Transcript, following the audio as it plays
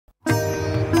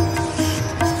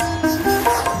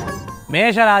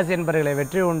மேஷ ராசி என்பவர்களை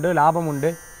வெற்றி உண்டு, லாபம் உண்டு.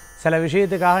 சில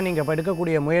விஷயத்துக்காக நீங்கள்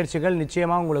எடுக்கக்கூடிய முயற்சிகள்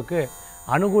நிச்சயமாக உங்களுக்கு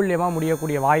அனுகூல்யமாக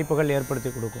முடியக்கூடிய வாய்ப்புகள் ஏற்படுத்தி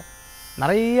கொடுக்கும்.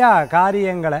 நிறையா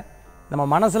காரியங்களை நம்ம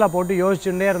மனசில் போட்டு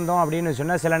யோசிச்சுட்டே இருந்தோம் அப்படின்னு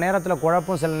சொன்னால் சில நேரத்தில்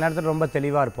குழப்பம், சில நேரத்தில் ரொம்ப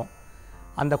தெளிவாக இருப்போம்.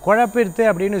 அந்த குழப்பிடுத்து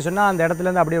அப்படின்னு சொன்னால் அந்த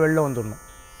இடத்துலேருந்து அப்படியே வெளில வந்துடணும்.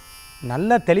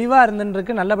 நல்ல தெளிவாக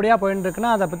இருந்துருக்கு, நல்லபடியாக போயின்னு இருக்குன்னா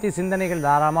அதை பற்றி சிந்தனைகள்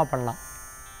தாராளமாக பண்ணலாம்.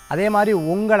 அதே மாதிரி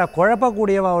உங்களை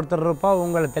குழப்பக்கூடியவா ஒருத்தர் இருப்பா,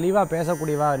 உங்களை தெளிவாக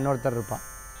பேசக்கூடியவா இன்னொருத்தர் இருப்பாள்.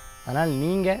 அதனால்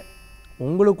நீங்கள்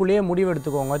உங்களுக்குள்ளேயே முடிவு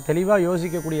எடுத்துக்கோங்க. தெளிவாக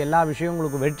யோசிக்கக்கூடிய எல்லா விஷயம்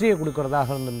உங்களுக்கு வெற்றியை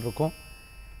கொடுக்குறதாக இருந்துருக்கும்.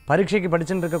 பரீட்சைக்கு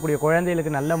படிச்சுட்டு இருக்கக்கூடிய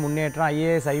குழந்தைகளுக்கு நல்ல முன்னேற்றம்.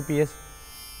 ஐஏஎஸ், ஐபிஎஸ்,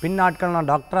 பின்னாட்கள் நான்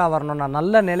டாக்டராக வரணும், நான்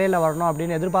நல்ல நிலையில் வரணும்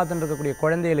அப்படின்னு எதிர்பார்த்துட்டு இருக்கக்கூடிய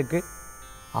குழந்தைகளுக்கு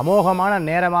அமோகமான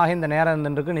நேரமாக இந்த நேரம்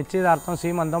இருந்துருக்கு. நிச்சயதார்த்தம்,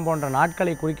 சீமந்தம் போன்ற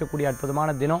நாட்களை குறிக்கக்கூடிய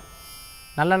அற்புதமான தினம்.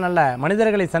 நல்ல நல்ல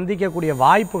மனிதர்களை சந்திக்கக்கூடிய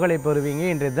வாய்ப்புகளை பெறுவீங்க.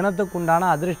 இன்றைய தினத்துக்குண்டான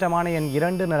அதிர்ஷ்டமான என்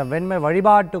 2 நிற வெண்மை.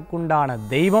 வழிபாட்டுக்குண்டான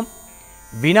தெய்வம்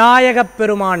விநாயகப்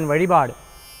பெருமான் வழிபாடு.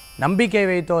 நம்பிக்கை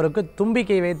வைத்தோருக்கு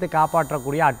தும்பிக்கை வைத்து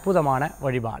காப்பாற்றக்கூடிய அற்புதமான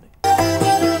வழிபாடு.